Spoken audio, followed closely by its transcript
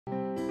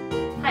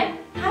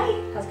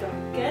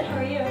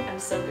are you? I'm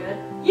so good.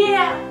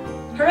 Yeah!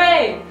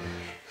 Hooray!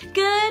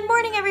 Good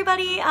morning,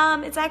 everybody.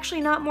 It's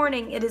actually not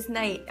morning, it is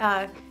night.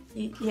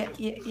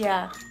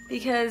 Yeah,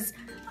 because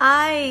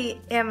I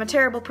am a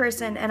terrible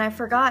person and I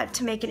forgot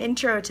to make an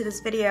intro to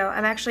this video.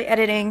 I'm actually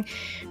editing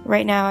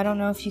right now. I don't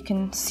know if you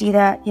can see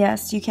that.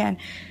 Yes, you can.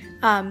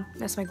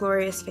 That's my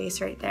glorious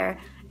face right there.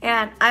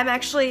 And I'm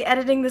actually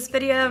editing this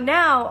video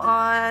now,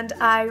 and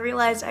I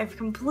realized I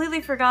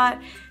completely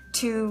forgot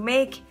to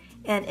make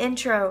an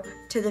intro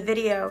to the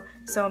video,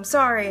 so I'm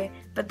sorry,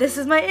 but this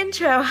is my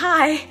intro.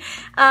 Hi!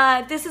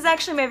 This is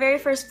actually my very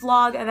first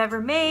vlog I've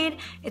ever made.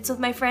 It's with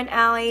my friend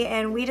Allie,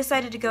 and we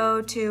decided to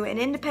go to an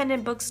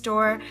independent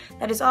bookstore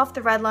that is off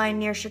the Red Line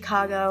near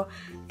Chicago,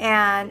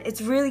 and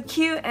it's really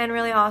cute and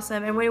really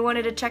awesome, and we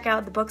wanted to check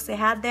out the books they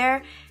had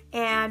there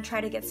and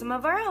try to get some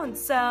of our own.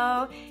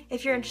 So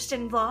if you're interested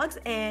in vlogs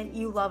and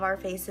you love our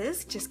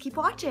faces, just keep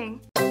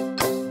watching.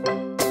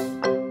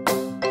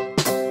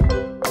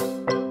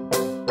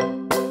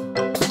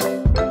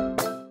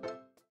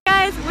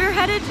 Guys, we're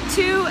headed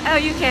to, oh,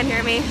 you can't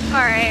hear me.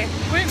 All right.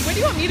 What do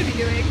you want me to be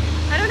doing?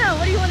 I don't know,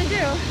 what do you want to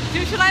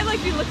do? Should I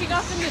like be looking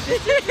off in the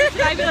distance, or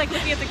should I be like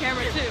looking at the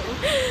camera too?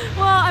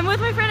 Well, I'm with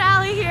my friend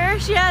Allie here.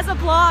 She has a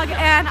blog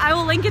and I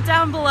will link it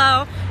down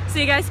below so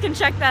you guys can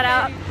check that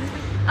out.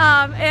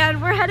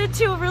 And we're headed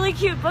to a really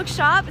cute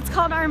bookshop. It's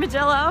called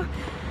Armadillo.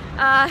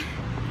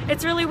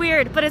 It's really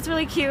weird, but it's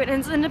really cute, and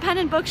it's an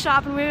independent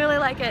bookshop, and we really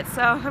like it,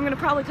 so I'm gonna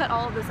probably cut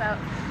all of this out.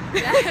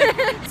 Yeah.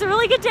 It's a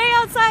really good day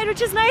outside,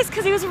 which is nice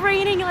because it was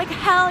raining like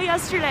hell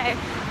yesterday,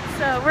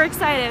 so we're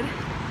excited.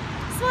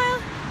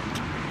 Smile.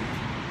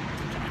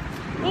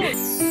 Okay.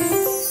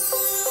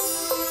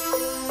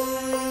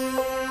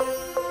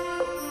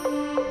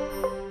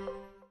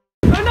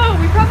 Oh no,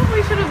 we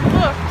probably should have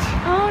looked.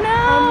 Oh no!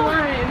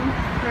 Online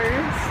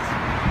first.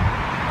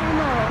 Oh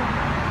no.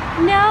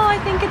 No, I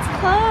think it's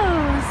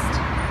closed.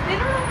 They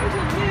don't open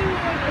till noon.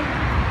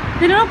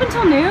 They don't open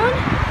till noon?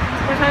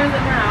 What time is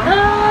it now?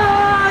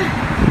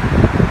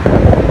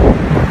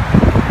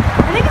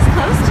 I think it's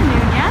close to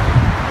noon, yeah?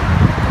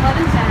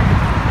 11:10.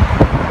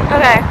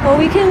 Okay, well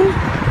we can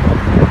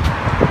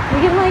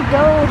like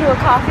go to a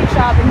coffee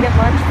shop and get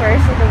lunch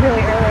first, like a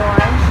really early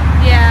lunch.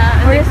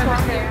 Yeah, Or just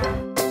walk there.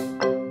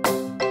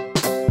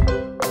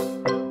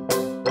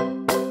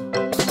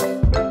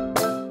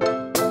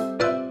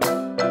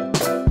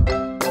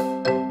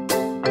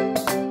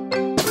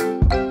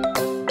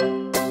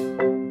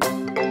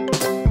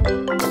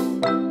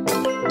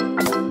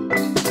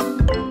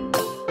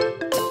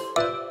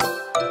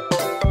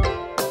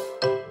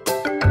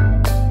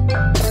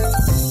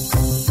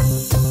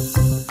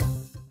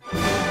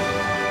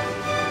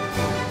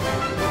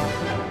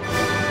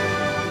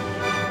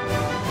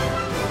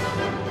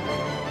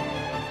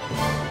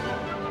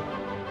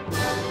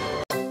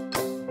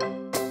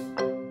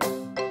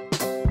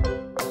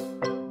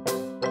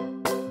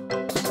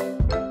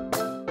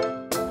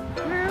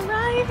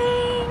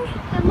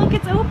 And look,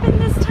 it's open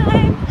this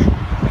time.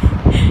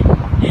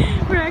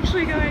 We're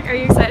actually going. Are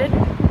you excited?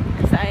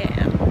 Yes, I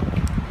am.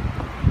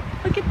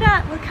 Look at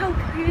that. Look how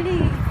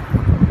pretty.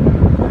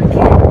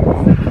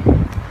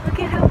 Look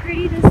at how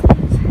pretty this is.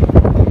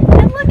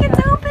 And look, it's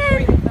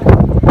open.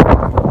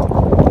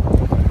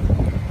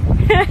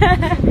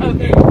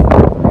 Okay.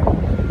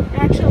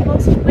 Actual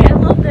books. Wait, I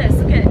love this.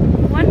 Look at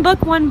one book,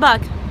 $1.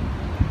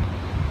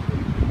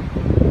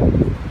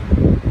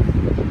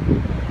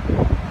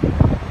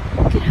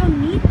 Look at how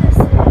neat this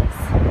is.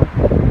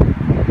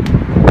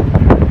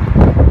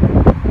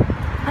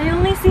 I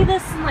only see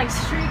this in like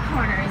street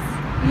corners.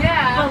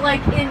 Yeah. But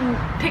like in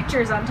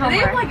pictures on Tumblr. They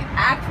have like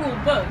actual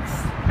books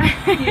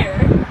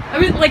here. I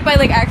mean, like by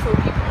like actual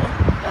people.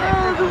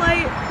 Oh, the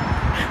light.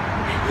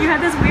 You had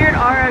this weird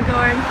aura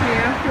going for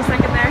you for a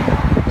second there.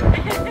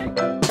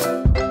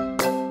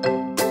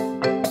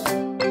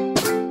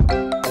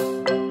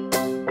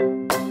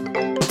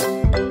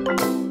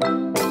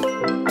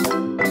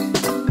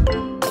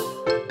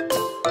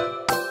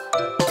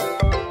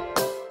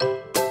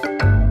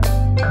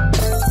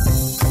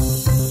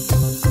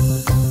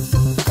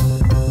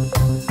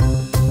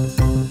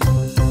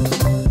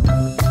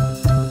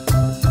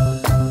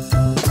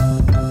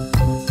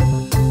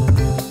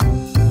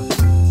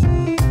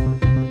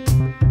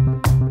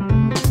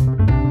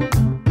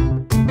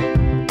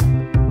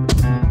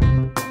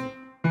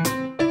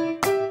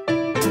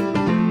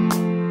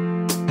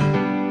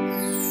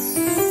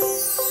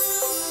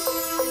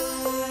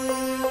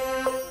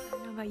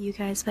 You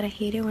guys, but I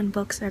hate it when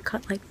books are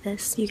cut like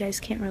this. You guys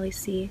can't really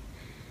see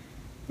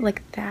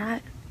like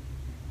that.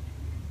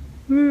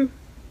 There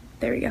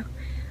we go.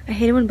 I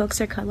hate it when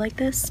books are cut like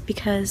this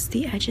because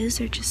the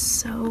edges are just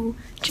so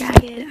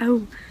jagged.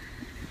 Oh,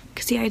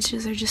 because the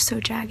edges are just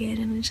so jagged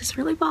and it just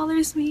really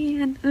bothers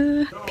me. And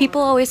people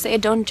always say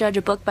don't judge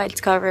a book by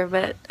its cover,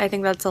 but I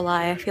think that's a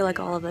lie. I feel like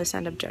all of us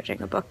end up judging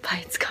a book by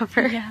its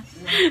cover. Yeah.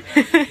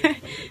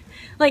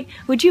 Like,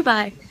 would you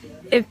buy,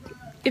 if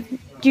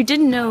you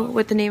didn't know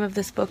what the name of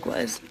this book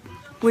was,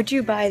 would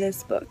you buy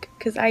this book?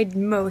 Because I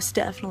most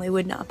definitely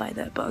would not buy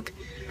that book.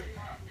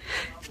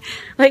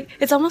 Like,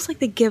 it's almost like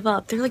they give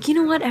up. They're like, you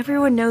know what?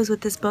 Everyone knows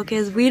what this book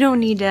is. We don't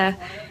need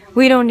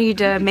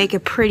to make a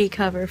pretty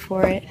cover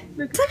for it.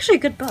 It's actually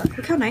a good book.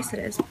 Look how nice it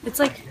is. It's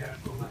like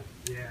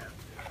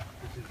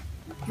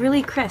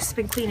really crisp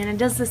and clean, and it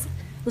does this.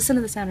 Listen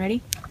to the sound.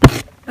 Ready?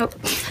 Oh.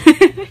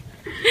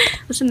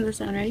 Listen to the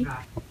sound. Ready?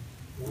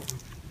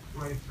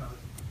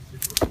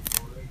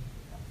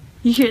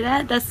 You hear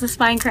that? That's the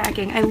spine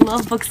cracking. I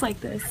love books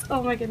like this.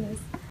 Oh my goodness.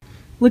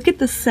 Look at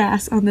the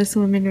sass on this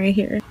woman right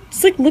here.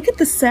 Just like, look at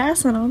the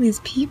sass on all these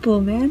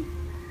people, man.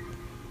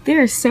 They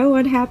are so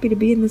unhappy to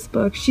be in this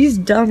book. She's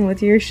done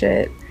with your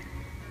shit.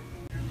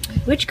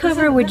 Which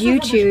cover would you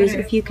choose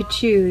if you could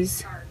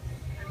choose?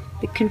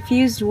 The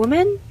confused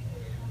woman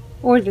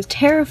or the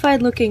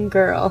terrified looking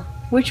girl?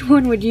 Which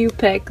one would you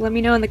pick? Let me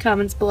know in the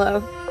comments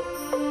below.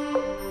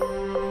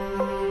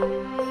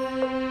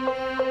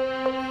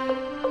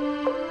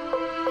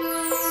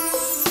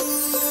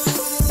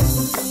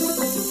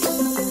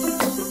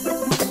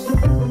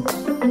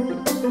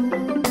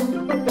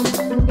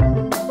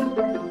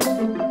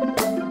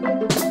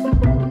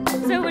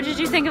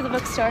 Think of the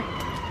bookstore.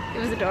 It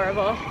was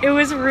adorable. It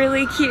was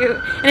really cute.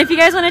 And if you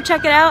guys want to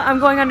check it out, I'm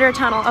going under a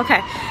tunnel.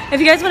 Okay.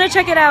 If you guys want to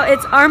check it out,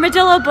 it's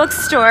Armadillo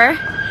Bookstore.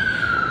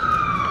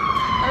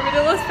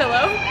 Armadillo's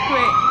pillow.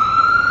 Wait.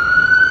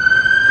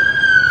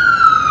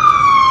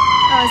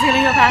 Oh, is it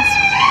gonna go fast?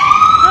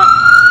 Oh.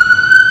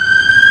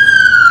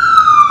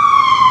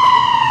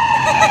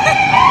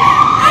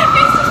 My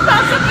face just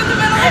pops up in the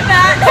middle of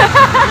that.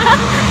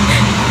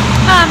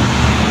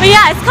 But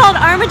yeah, it's called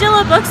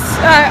Armadillo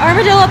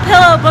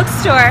Pillow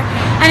Bookstore,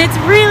 and it's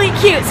really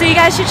cute. So you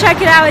guys should check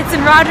it out. It's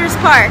in Rogers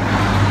Park.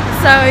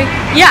 So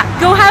yeah,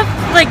 go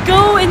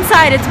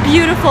inside. It's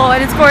beautiful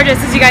and it's gorgeous,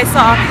 as you guys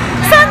saw.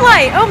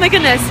 Sunlight. Oh my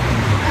goodness.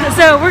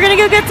 So we're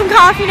gonna go get some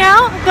coffee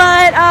now.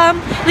 But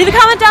leave a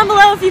comment down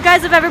below if you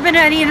guys have ever been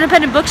to any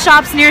independent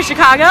bookshops near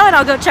Chicago, and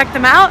I'll go check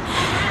them out.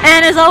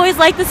 And as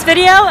always, like this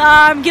video,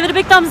 give it a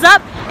big thumbs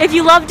up if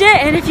you loved it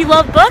and if you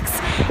love books.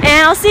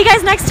 And I'll see you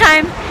guys next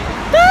time.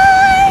 Bye!